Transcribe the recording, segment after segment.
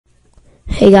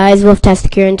Hey guys,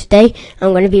 Wolftastic here, and today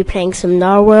I'm going to be playing some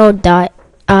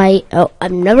Narworld.io.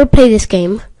 I've never played this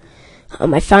game.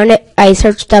 I found it, I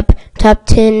searched up top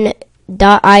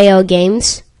 10.io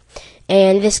games,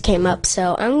 and this came up,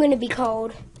 so I'm going to be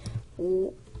called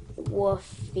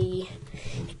Wolfie.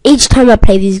 Each time I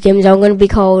play these games, I'm going to be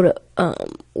called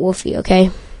Wolfie, okay?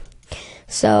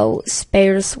 So,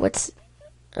 spares,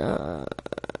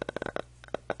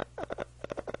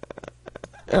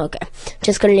 okay,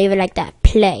 just gonna leave it like that.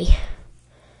 Play.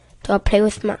 Do I play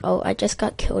with my... Oh, I just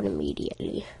got killed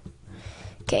immediately.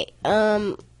 Okay,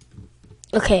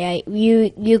 okay,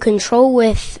 you control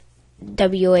with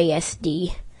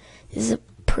WASD. This is a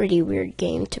pretty weird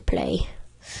game to play.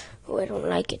 Oh, I don't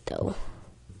like it though.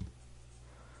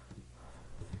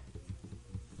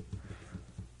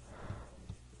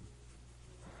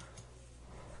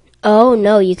 Oh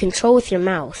no, you control with your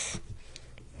mouse.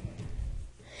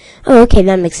 Oh, okay,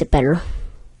 that makes it better.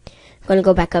 I'm gonna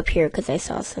go back up here because I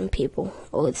saw some people.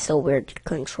 Oh, it's so weird to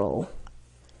control.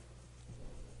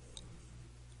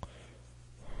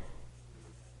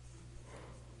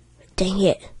 Dang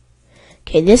it.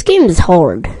 Okay, this game is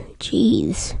hard.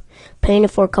 Jeez. Playing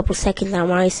it for a couple seconds,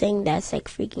 I'm already saying that's like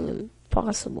freaking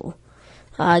impossible.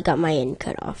 I got my end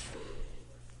cut off.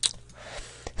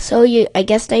 So I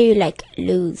guess that you like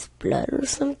lose blood or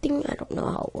something? I don't know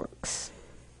how it works.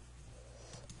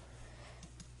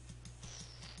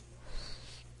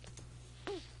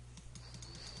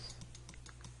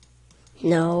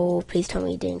 No, please tell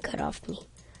me you didn't cut off me.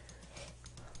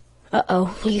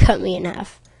 Uh-oh, you cut me in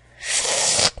half.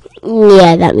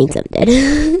 Yeah, that means I'm dead.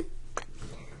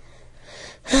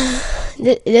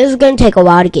 This is going to take a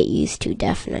while to get used to,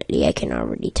 definitely. I can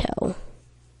already tell.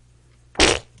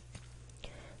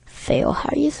 Fail, how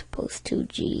are you supposed to?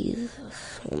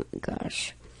 Jesus. Oh my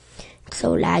gosh. It's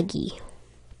so laggy.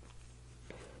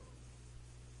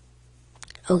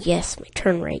 Oh yes, my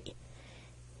turn rate.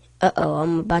 Uh-oh,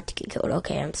 I'm about to get killed.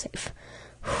 Okay, I'm safe.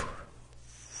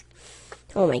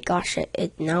 Oh my gosh,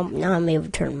 now I'm able to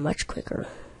turn much quicker.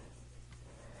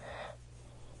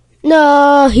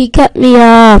 No, he cut me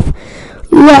off.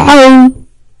 Wow.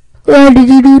 Why did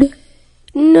you do that?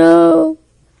 No.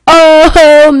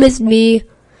 Oh, missed me.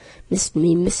 Missed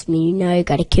me. Now you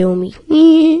gotta kill me.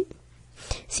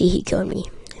 See, he killed me.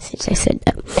 Since I said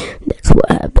that, that's what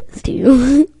happens to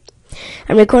you.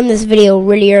 I'm recording this video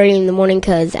really early in the morning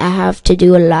because I have to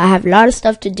do I have a lot of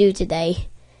stuff to do today,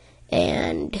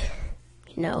 and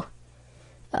you know,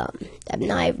 I'm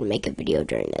not able to make a video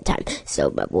during that time, so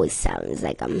my voice sounds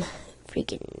like I'm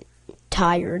freaking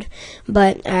tired.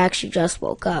 But I actually just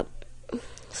woke up,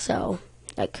 so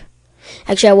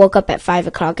actually I woke up at 5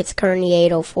 o'clock. It's currently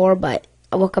 8:04, but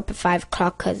I woke up at 5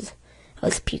 o'clock because I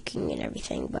was puking and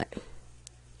everything. But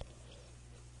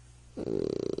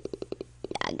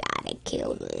I gotta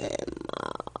kill them.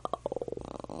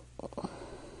 Oh.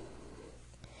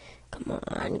 Come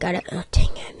on, gotta. Oh,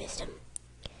 dang it, I missed him.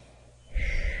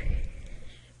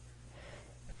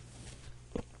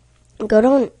 Go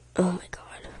down. Oh my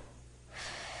god.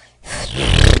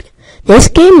 This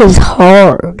game is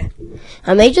hard.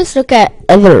 I may just look at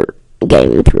other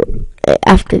games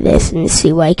after this and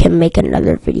see what I can make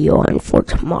another video on for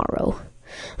tomorrow.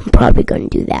 I'm probably gonna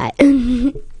do that.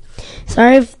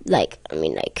 Sorry if, okay,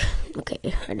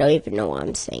 I don't even know what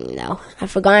I'm saying now. I've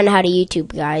forgotten how to YouTube,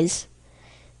 guys.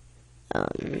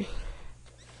 I'm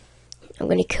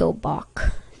gonna kill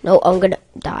Bach. No, I'm gonna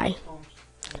die.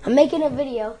 I'm making a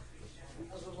video.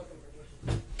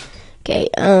 Okay,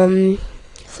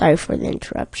 sorry for the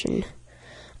interruption.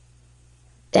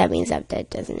 That means I'm dead,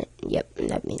 doesn't it? Yep,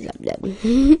 that means I'm dead.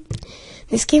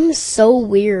 This game is so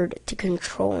weird to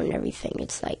control and everything.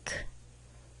 It's like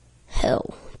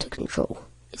hell to control.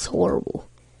 It's horrible.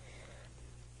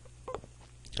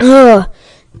 Is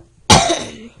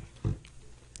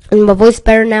my voice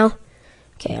better now?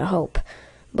 Okay, I hope.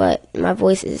 But my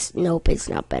voice is, nope, it's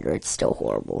not better. It's still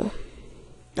horrible.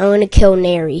 I'm gonna kill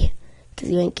Nary, because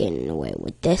you ain't getting away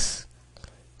with this.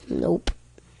 Nope.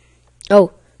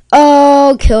 Oh,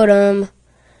 killed him.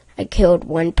 I killed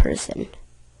one person.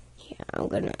 Yeah, I'm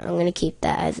gonna keep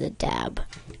that as a dab.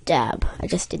 I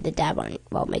just did the dab on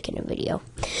while making a video.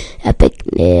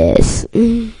 Epicness.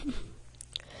 I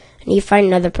need to find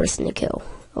another person to kill.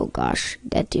 Oh gosh,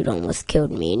 that dude almost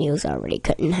killed me and he was already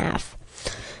cut in half.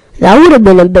 That would have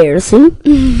been embarrassing.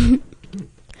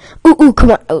 Ooh,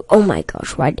 come on. Oh my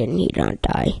gosh, why didn't he not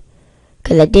die?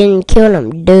 Because I didn't kill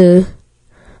him, duh.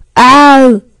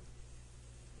 Ow!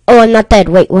 Oh, I'm not dead.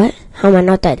 Wait, what? How am I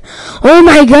not dead? Oh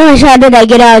my gosh, how did I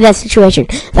get out of that situation?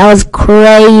 That was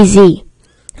crazy.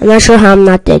 I'm not sure how I'm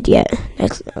not dead yet.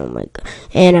 Oh my god.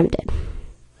 And I'm dead.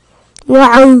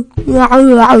 Wow,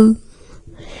 wow, wow.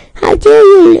 How do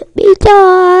you let me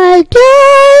die?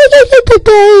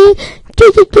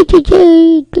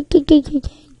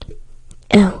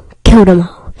 Oh, killed them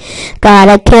all.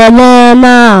 Gotta kill them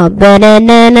all.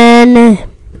 Ba-na-na-na-na. I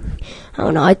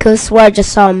don't know, I could swear I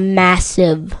just saw a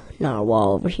massive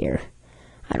narwhal over here.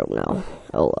 I don't know.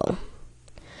 Oh well.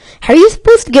 How are you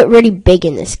supposed to get really big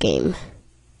in this game?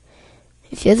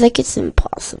 It feels like it's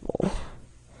impossible.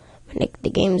 Like the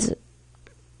game's...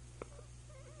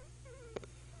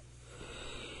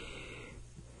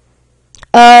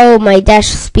 Oh, my dash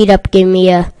speed up gave me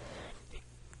a...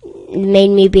 made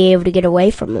me be able to get away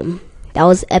from him. That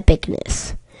was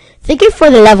epicness. Thank you for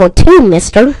the level 2,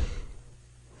 mister.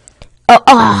 Oh,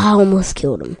 I almost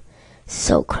killed him.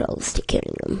 So close to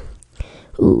killing him.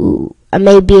 Ooh, I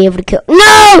may be able to kill...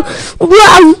 No!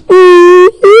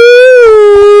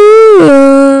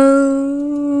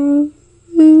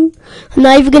 I'm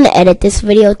not even going to edit this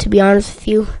video, to be honest with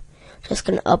you. Just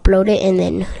going to upload it and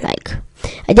then, like...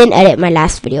 I didn't edit my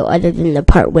last video other than the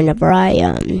part whenever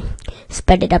I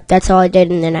sped it up. That's all I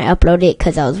did, and then I uploaded it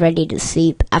because I was ready to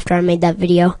sleep after I made that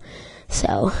video.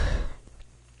 So...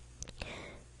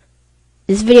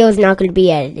 this video is not going to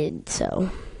be edited, so...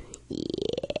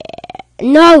 yeah.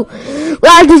 No!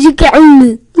 Why did you get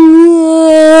me?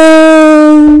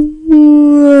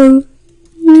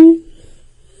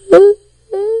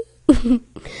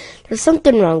 There's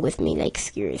something wrong with me, like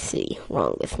seriously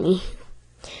wrong with me.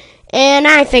 And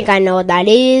I think I know what that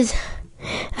is.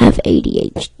 I have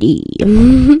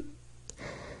ADHD.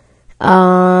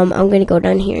 I'm gonna go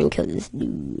down here and kill this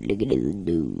dude. Look at this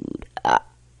dude.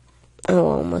 Oh,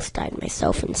 I almost died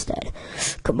myself instead.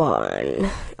 Come on.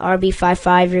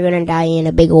 RB55, you're gonna die in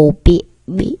a big old bit.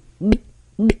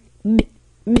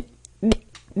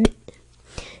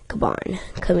 Come on.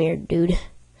 Come here, dude.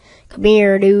 Come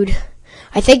here, dude.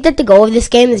 I think that the goal of this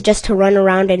game is just to run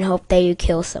around and hope that you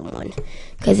kill someone.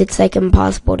 Because it's like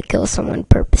impossible to kill someone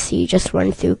purposely. You just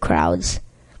run through crowds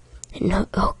and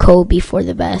hope for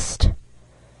the best.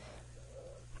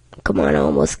 Come on, I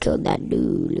almost killed that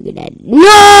dude. Look at that.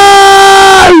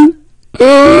 No!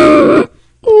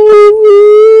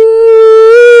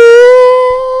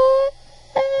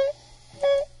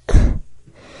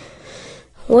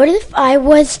 What if I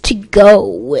was to go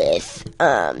with,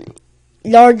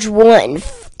 large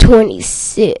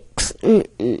 126?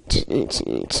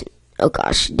 Oh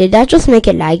gosh, did that just make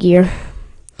it laggier?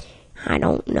 I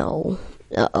don't know.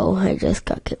 Uh-oh, I just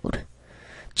got killed.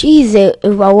 Jeez, I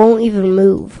won't even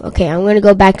move. Okay, I'm gonna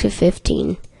go back to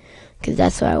 15. Because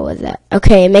that's where I was at.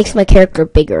 Okay, it makes my character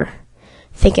bigger. I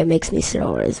think it makes me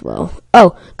slower as well.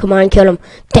 Oh, come on, kill him.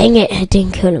 Dang it, I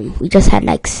didn't kill him. We just had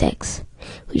like sex.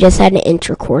 We just had an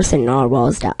intercourse in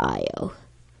narwhals.io.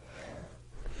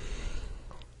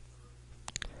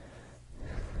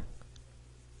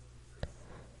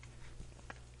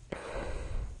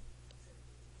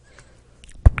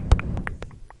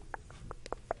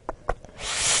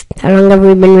 How long have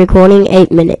we been recording?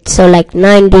 8 minutes. So like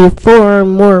 94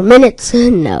 more minutes.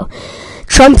 No.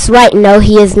 Trump's right. No,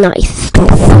 he is not. He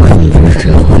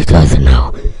doesn't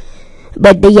know.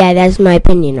 But yeah, that's my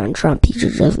opinion on Trump. He's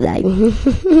just like...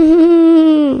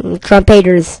 Trump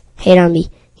haters hate on me.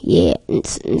 Yeah.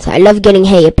 I love getting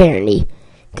hate, apparently.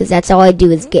 Because that's all I do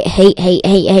is get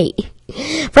hate.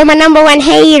 From my number one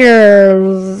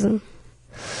haters.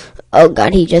 Oh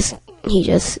god, he just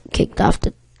kicked off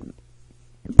the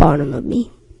bottom of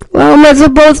me. Well, am I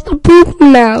supposed to poop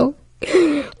now?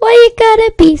 Why you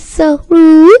gotta be so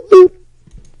rude?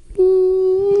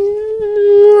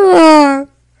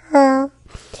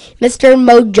 Mr.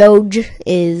 Mojoj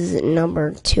is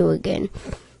number 2 again.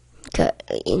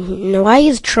 Why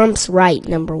is Trump's right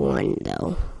number 1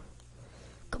 though?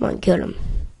 Come on, kill him.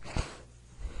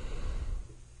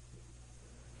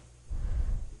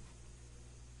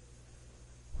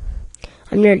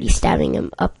 I'm nearly stabbing him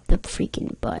up the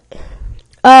freaking butt.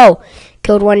 Oh!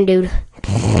 Killed one dude.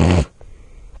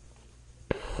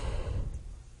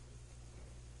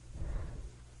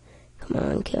 Come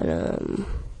on, kill him.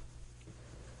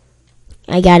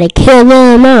 I gotta kill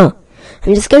them all.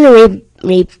 I'm just gonna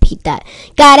repeat that.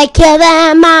 Gotta kill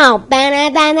them all.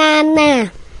 Ba-na-na-na-na.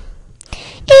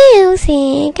 You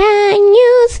think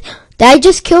I use... Did I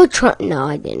just kill Trump? No,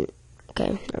 I didn't.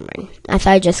 Okay, never mind. I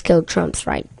thought I just killed Trump's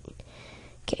right.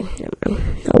 Okay, never mind.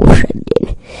 I wish I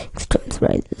did. It's Trump's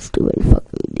right, this stupid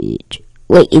fucking bitch.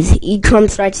 Wait, is he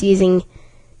Trump's right's using...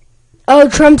 Oh,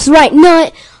 Trump's right,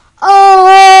 not... Oh!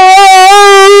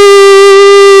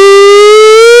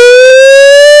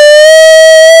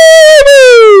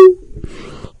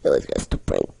 It was just a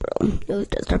prank, bro. It was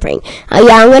just a prank.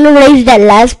 Yeah, I'm gonna raise that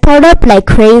last part up like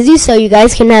crazy so you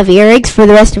guys can have earaches for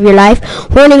the rest of your life.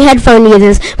 Warning, headphone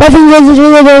users. But if you guys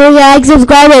really like,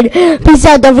 subscribe, and peace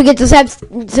out. Don't forget to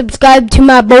subscribe to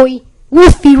my boy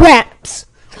Wolfie Raps,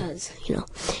 because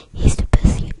he's the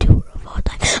best YouTuber of all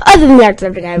time. Other than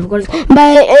that, of course.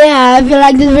 But yeah, if you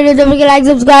like this video, don't forget to like,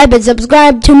 subscribe, and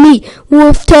subscribe to me,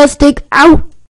 Wolftastic out.